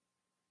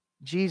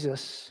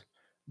Jesus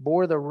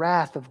bore the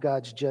wrath of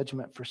God's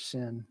judgment for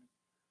sin,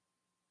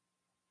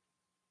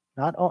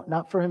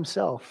 not for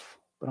himself,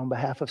 but on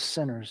behalf of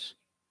sinners,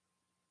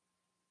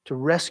 to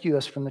rescue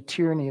us from the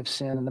tyranny of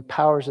sin and the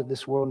powers of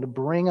this world, and to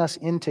bring us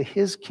into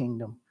his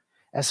kingdom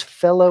as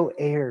fellow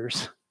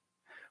heirs,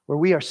 where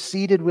we are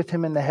seated with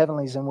him in the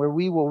heavenlies and where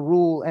we will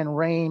rule and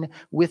reign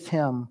with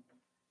him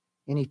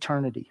in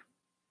eternity.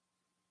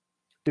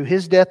 Through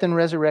his death and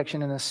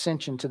resurrection and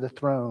ascension to the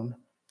throne,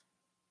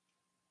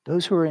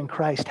 those who are in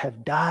Christ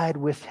have died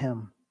with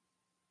him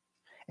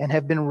and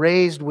have been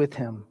raised with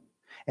him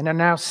and are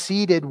now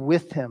seated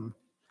with him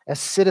as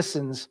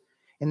citizens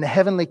in the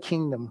heavenly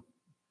kingdom,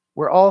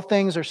 where all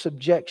things are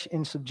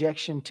in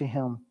subjection to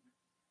him.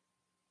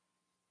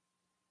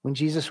 When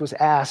Jesus was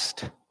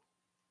asked,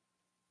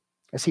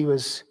 as he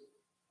was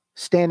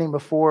standing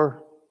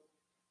before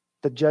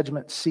the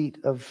judgment seat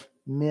of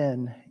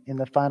men in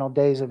the final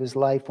days of his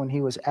life, when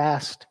he was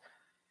asked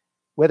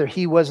whether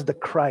he was the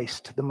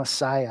Christ, the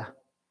Messiah,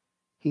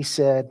 he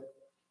said,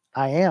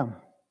 "I am."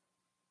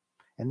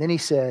 And then he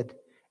said,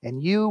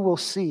 "And you will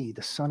see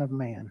the Son of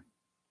Man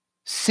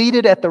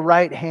seated at the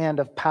right hand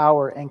of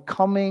power and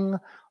coming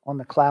on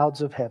the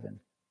clouds of heaven."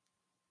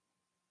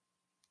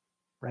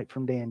 Right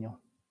from Daniel.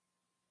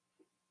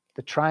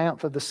 The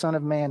triumph of the Son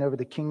of Man over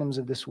the kingdoms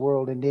of this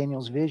world in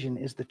Daniel's vision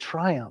is the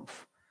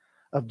triumph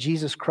of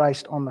Jesus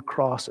Christ on the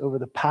cross over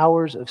the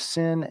powers of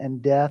sin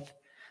and death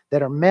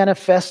that are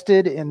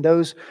manifested in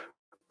those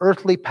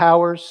earthly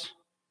powers.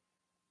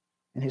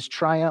 And his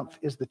triumph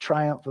is the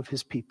triumph of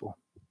his people.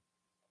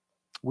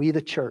 We,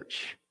 the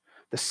church,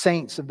 the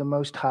saints of the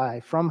Most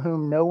High, from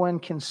whom no one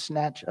can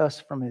snatch us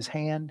from his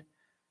hand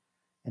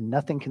and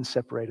nothing can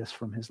separate us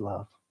from his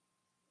love.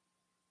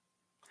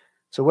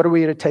 So what are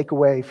we to take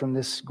away from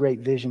this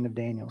great vision of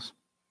Daniel's?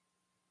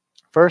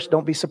 First,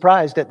 don't be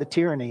surprised at the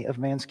tyranny of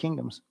man's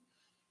kingdoms.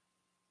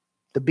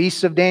 The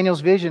beasts of Daniel's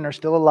vision are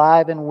still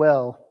alive and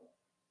well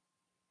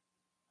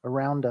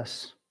around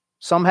us.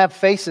 Some have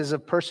faces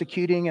of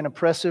persecuting and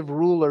oppressive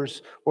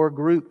rulers or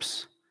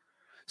groups.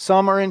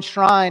 Some are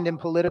enshrined in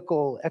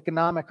political,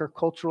 economic, or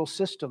cultural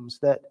systems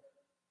that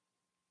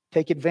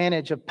take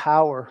advantage of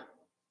power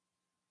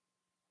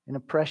and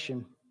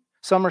oppression.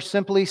 Some are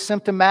simply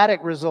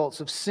symptomatic results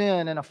of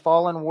sin in a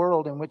fallen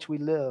world in which we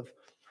live.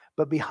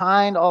 But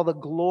behind all the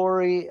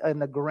glory and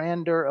the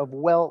grandeur of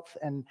wealth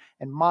and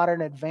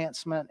modern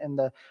advancement and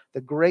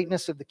the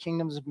greatness of the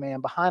kingdoms of man,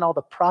 behind all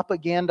the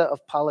propaganda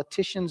of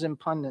politicians and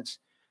pundits,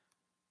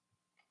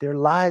 there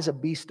lies a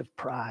beast of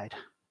pride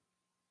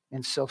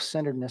and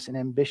self-centeredness and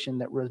ambition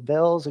that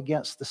rebels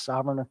against the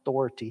sovereign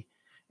authority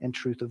and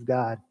truth of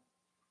God.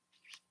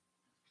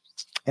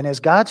 And as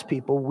God's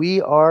people,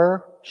 we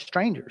are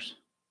strangers.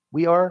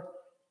 We are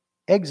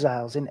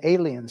exiles and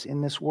aliens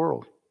in this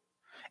world.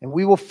 And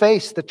we will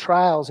face the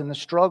trials and the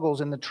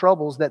struggles and the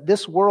troubles that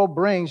this world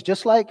brings,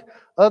 just like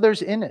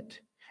others in it.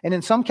 And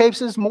in some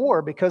cases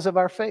more because of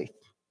our faith.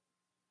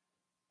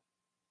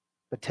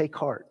 But take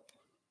heart.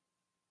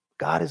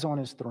 God is on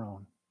his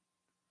throne.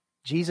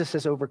 Jesus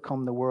has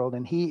overcome the world,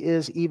 and he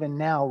is even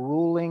now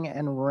ruling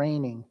and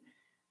reigning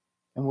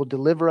and will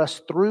deliver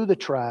us through the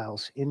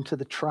trials into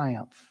the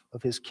triumph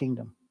of his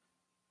kingdom.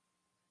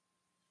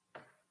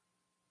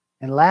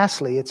 And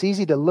lastly, it's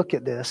easy to look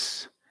at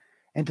this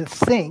and to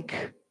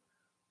think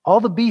all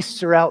the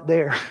beasts are out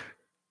there.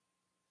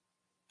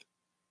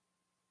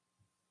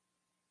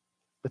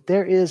 But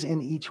there is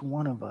in each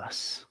one of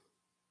us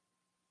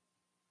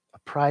a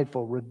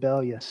prideful,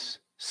 rebellious,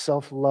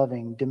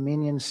 self-loving,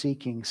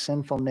 dominion-seeking,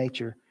 sinful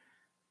nature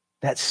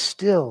that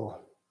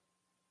still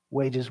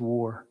wages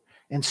war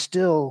and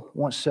still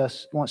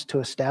wants to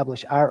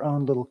establish our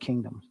own little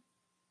kingdom.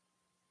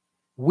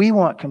 We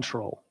want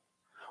control.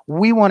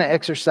 We want to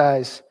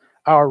exercise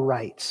our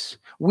rights.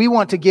 We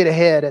want to get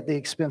ahead at the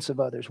expense of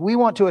others. We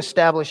want to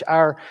establish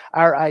our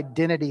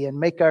identity and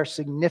make our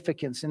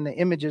significance in the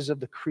images of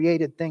the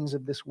created things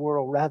of this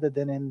world rather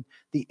than in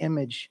the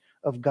image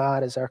of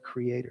God as our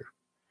creator.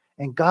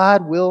 And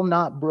God will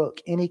not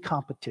brook any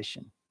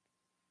competition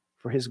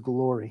for his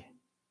glory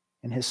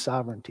and his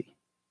sovereignty.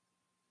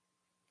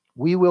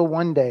 We will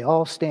one day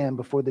all stand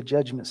before the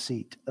judgment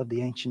seat of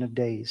the Ancient of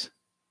Days.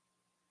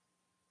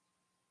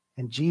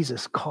 And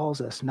Jesus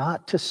calls us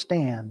not to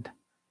stand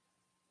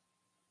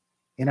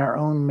in our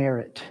own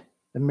merit,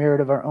 the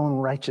merit of our own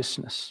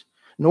righteousness,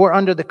 nor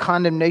under the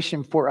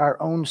condemnation for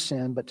our own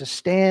sin, but to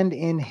stand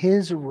in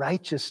his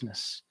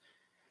righteousness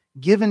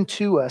given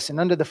to us and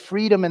under the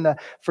freedom and the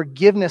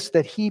forgiveness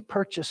that he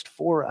purchased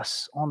for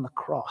us on the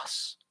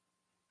cross.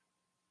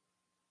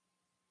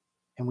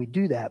 And we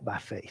do that by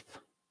faith,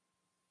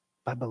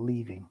 by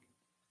believing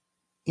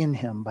in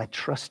him, by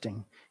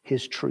trusting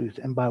his truth,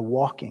 and by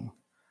walking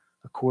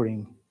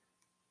according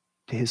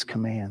to his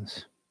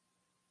commands.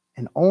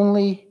 And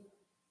only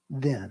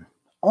then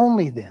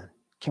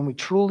can we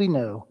truly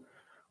know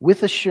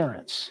with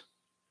assurance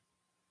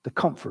the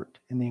comfort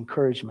and the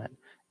encouragement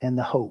and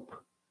the hope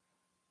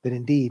that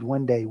indeed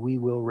one day we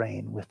will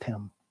reign with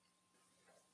him.